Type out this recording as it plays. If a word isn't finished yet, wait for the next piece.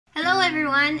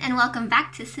everyone, and welcome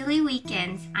back to Silly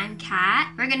Weekends. I'm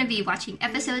Kat. We're gonna be watching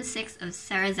episode 6 of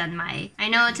Sarazanmai. I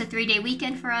know it's a 3-day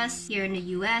weekend for us here in the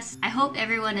US. I hope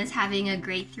everyone is having a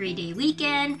great 3-day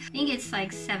weekend. I think it's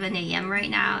like 7 a.m. right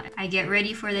now. I get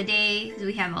ready for the day because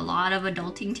we have a lot of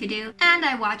adulting to do, and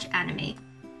I watch anime.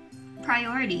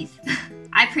 Priorities.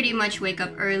 I pretty much wake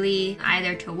up early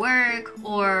either to work,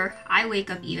 or I wake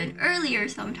up even earlier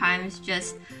sometimes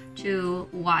just to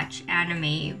watch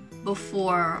anime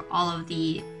before all of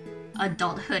the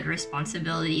adulthood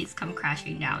responsibilities come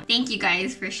crashing down. Thank you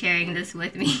guys for sharing this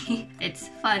with me. It's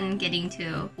fun getting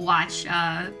to watch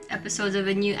episodes of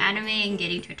a new anime and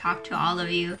getting to talk to all of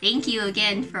you. Thank you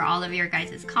again for all of your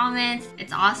guys' comments.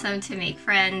 It's awesome to make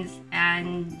friends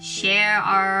and share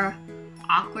our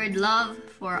awkward love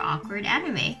for awkward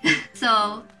anime.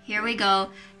 So here we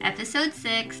go, episode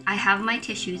 6. I have my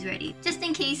tissues ready, just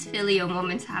in case Feelio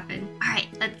moments happen. Alright,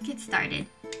 let's get started.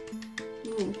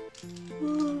 Ooh.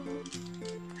 Ooh.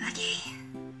 Okay.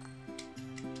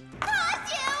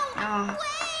 Oh.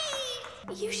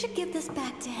 Wait! You should give this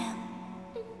back to him.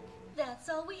 That's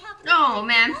all we have. Oh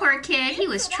man, poor kid. He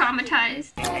was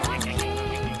traumatized.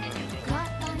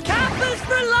 Kappas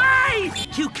for life!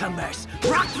 Cucumbers,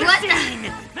 rock the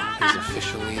scene! He's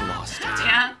officially lost it.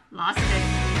 Yeah, lost it.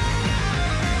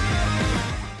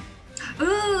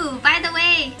 Ooh, by the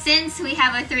way, since we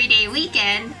have a 3-day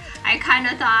weekend, I kind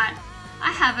of thought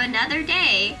I have another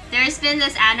day. There's been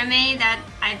this anime that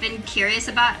I've been curious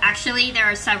about. Actually, there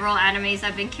are several animes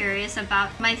I've been curious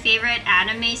about. My favorite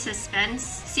anime suspense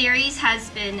series has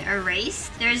been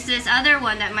erased. There's this other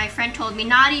one that my friend told me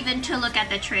not even to look at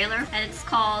the trailer, and it's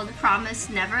called Promised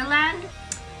Neverland.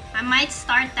 I might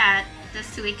start that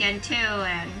this weekend too,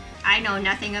 and I know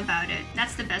nothing about it.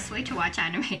 That's the best way to watch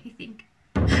anime, I think.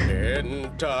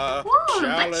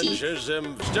 Challenges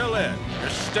him. Still in. You're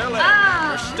still in.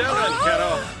 You're still in,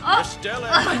 kiddo. You're still in.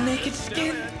 My naked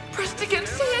skin pressed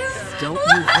against his. Don't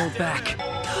you hold back.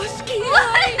 Husky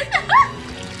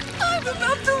I'm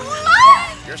about to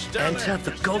lose. You're still in. Enter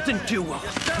the golden duo.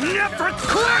 Never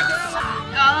quit!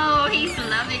 Oh, he's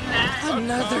loving that.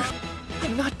 Another.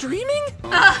 I'm not dreaming?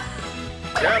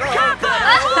 Get off.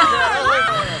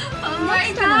 Oh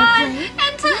my god!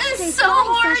 Enta is so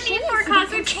horny for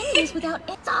Kazuki. Without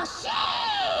it's a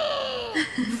shame.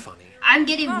 Funny. I'm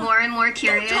getting more and more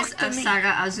curious of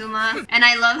Saga Azuma, and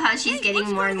I love how she's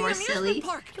getting more and more silly.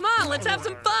 Come on, let's have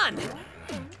some fun.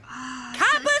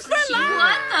 Kappas for life!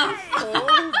 What the fuck?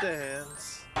 Oh,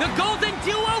 dance. The golden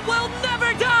duo will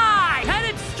never die!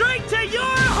 Headed straight to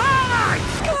your heart!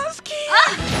 Kazuki!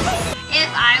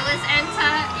 If I was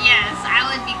Enta, yes, I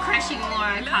would be crushing more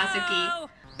on Kazuki.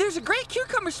 There's a great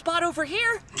cucumber spot over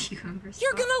here. Cucumber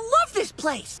You're spot. gonna love this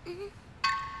place.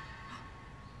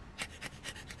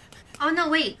 Oh no,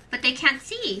 wait, but they can't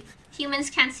see. Humans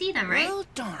can't see them, right? Well,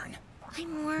 darn.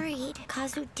 I'm worried.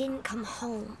 Kazu didn't come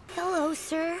home. Hello,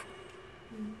 sir.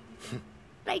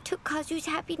 I took Kazu's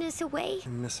happiness away.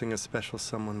 I'm missing a special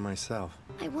someone myself.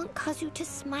 I want Kazu to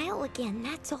smile again,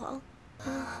 that's all.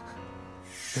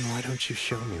 Then why don't you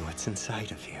show me what's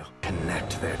inside of you?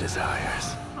 Connect their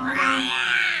desires.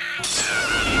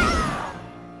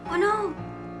 Oh no.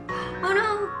 Oh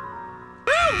no.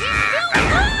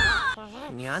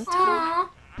 Nyanta? Aww.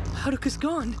 Haruka's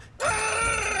gone.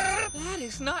 That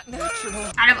is not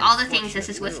natural. Out of all the things, this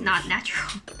is what's not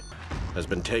natural. Has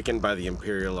been taken by the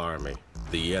Imperial Army.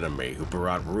 The enemy who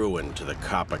brought ruin to the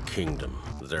Kappa kingdom.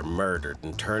 They're murdered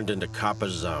and turned into Kappa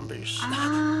zombies.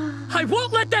 I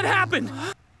won't let that happen!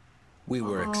 We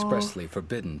were expressly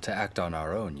forbidden to act on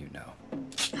our own, you know.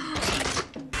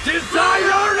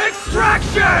 Desire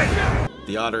extraction!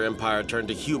 The Otter Empire turned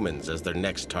to humans as their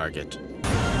next target.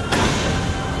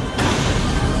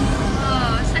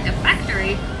 Oh, it's like a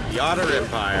factory. The Otter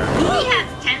Empire. He has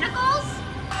tentacles?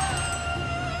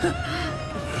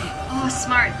 Oh,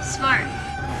 smart, smart.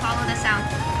 Follow the sound.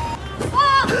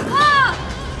 Whoa, whoa!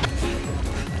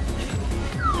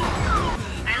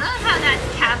 I love how that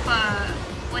Kappa,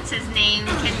 what's his name,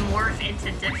 can morph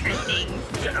into different things.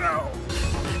 Kiddo.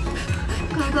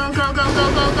 Go, go, go, go, go,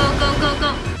 go, go, go, go,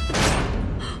 go.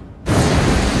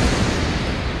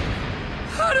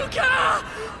 Haruka!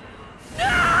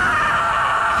 No!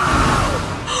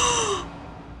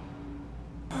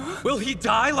 Will he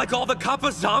die like all the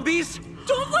Kappa zombies?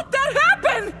 Don't let that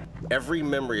happen! Every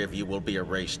memory of you will be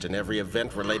erased, and every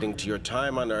event relating to your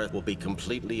time on Earth will be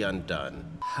completely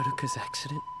undone. Haruka's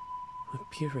accident would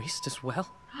be erased as well?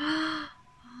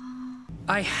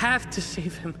 I have to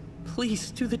save him. Please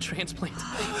do the transplant.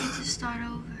 To start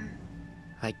over.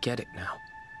 I get it now.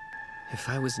 If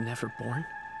I was never born,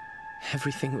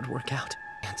 everything would work out.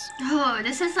 Oh,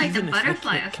 this is like Even the if I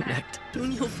butterfly can't effect. connect,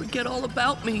 soon you'll forget all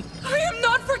about me. I am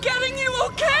not forgetting you,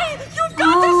 okay? You've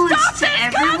got Oh, to stop it's to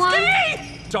this, everyone?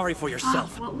 Kasky! Sorry for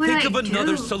yourself. what would Think I of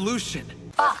another do? solution.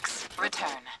 Box return.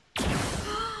 Look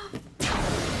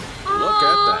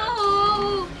at that.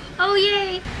 Oh,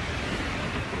 yay.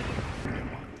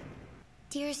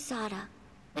 Dear Sada,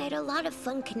 I had a lot of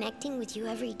fun connecting with you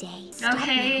every day. Stop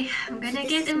Okay, now. I'm gonna This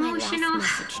get is my last emotional.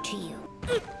 message to you.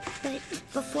 But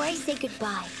before I say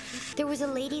goodbye, there was a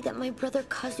lady that my brother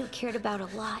Kazu cared about a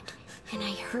lot, and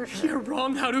I hurt her. You're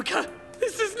wrong, Haruka.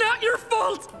 This is not your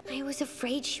fault. I was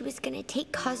afraid she was gonna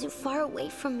take Kazu far away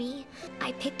from me.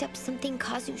 I picked up something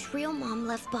Kazu's real mom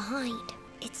left behind.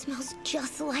 It smells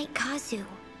just like Kazu.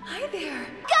 Hi there.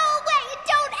 Go away and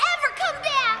don't ever come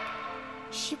back!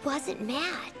 She wasn't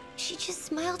mad. She just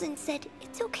smiled and said,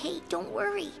 "It's okay, don't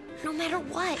worry." No matter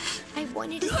what, I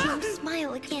wanted to see him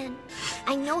smile again.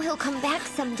 I know he'll come back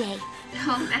someday.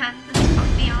 Oh man, this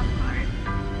fucked me off hard.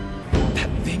 That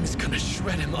thing's gonna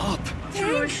shred him up.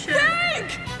 Oh shit.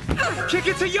 Kick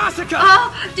it to Yasuka!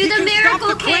 Oh, do He the can miracle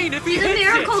stop the crane kick! if he Do the hits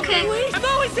miracle it. kick! I'm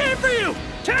always here for you!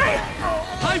 Take!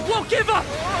 I won't give up!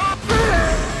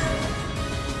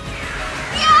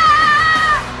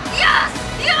 Yeah! Yes!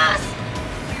 Yes!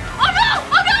 Oh no!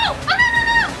 Oh no! Oh no no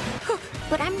no!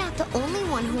 But I'm not the only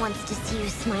one who wants to see you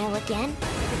smile again.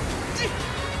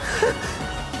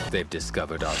 They've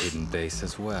discovered our hidden base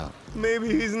as well. Maybe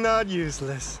he's not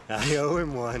useless. I owe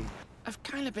him one. I've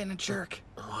kind of been a jerk.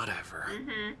 Whatever.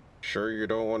 Sure you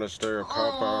don't want to stay a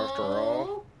kappa after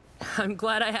all? I'm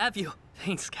glad I have you.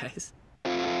 Thanks, guys. Oh,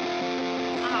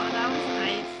 that was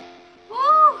nice.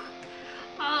 Woo!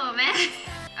 Oh man.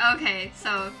 Okay,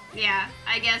 so yeah,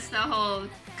 I guess the whole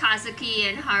Kazuki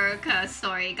and Haruka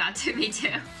story got to me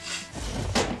too.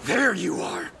 There you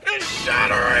are! It's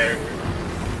shattering!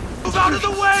 Move out of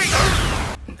the way!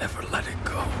 Never let it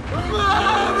go.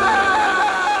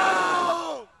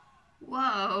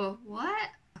 Whoa, what?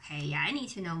 Okay, yeah, I need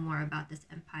to know more about this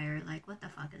empire. Like, what the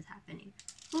fuck is happening?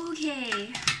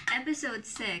 Okay, episode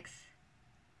 6.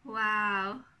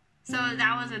 Wow. So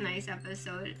that was a nice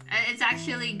episode. It's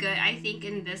actually good. I think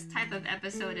in this type of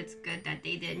episode, it's good that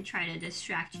they didn't try to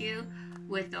distract you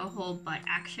with the whole butt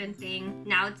action thing.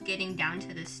 Now it's getting down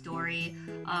to the story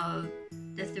of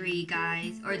the 3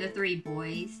 guys, or the 3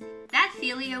 boys. That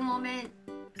Feelio moment,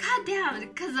 goddamn,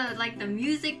 because of like the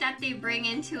music that they bring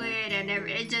into it, and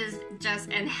it just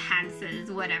enhances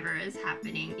whatever is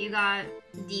happening. You got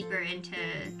deeper into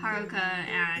Haruka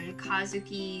and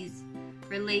Kazuki's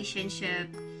relationship.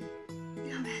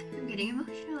 Oh man, I'm getting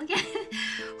emotional again.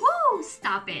 Woo!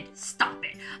 Stop it. Stop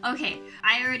it. Okay,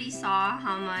 I already saw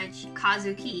how much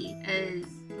Kazuki is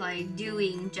like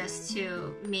doing just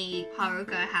to make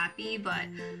Haruka happy, but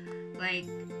like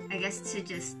I guess to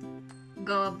just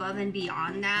go above and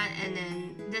beyond that and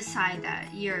then decide that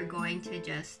you're going to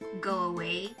just go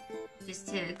away just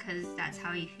to, because that's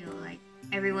how you feel like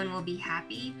everyone will be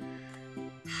happy.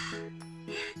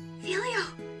 Feelio!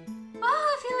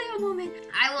 Oh, Feelio moment.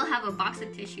 I will have a box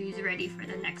of tissues ready for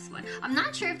the next one. I'm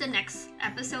not sure if the next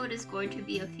episode is going to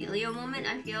be a Feelio moment.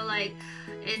 I feel like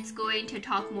it's going to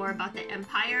talk more about the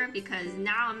Empire because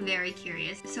now I'm very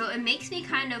curious. So it makes me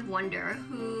kind of wonder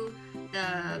who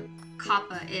the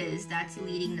kappa is that's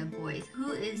leading the boys.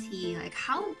 Who is he? Like,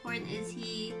 how important is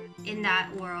he in that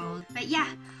world? But yeah.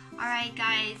 Alright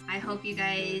guys, I hope you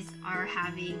guys are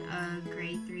having a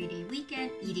great 3-day weekend,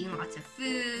 eating lots of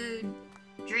food,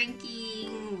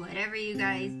 drinking, whatever you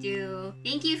guys do.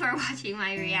 Thank you for watching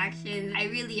my reactions. I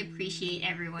really appreciate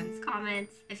everyone's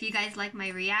comments. If you guys like my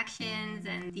reactions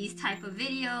and these type of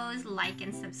videos, like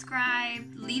and subscribe,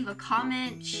 leave a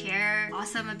comment, share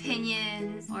awesome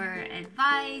opinions or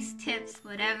advice, tips,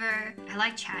 whatever. I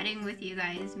like chatting with you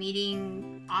guys,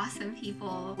 meeting awesome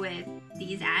people with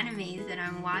these animes that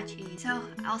I'm watching. So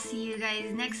I'll see you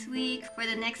guys next week for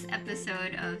the next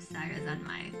episode of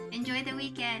Sarazanmai. Enjoy the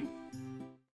weekend!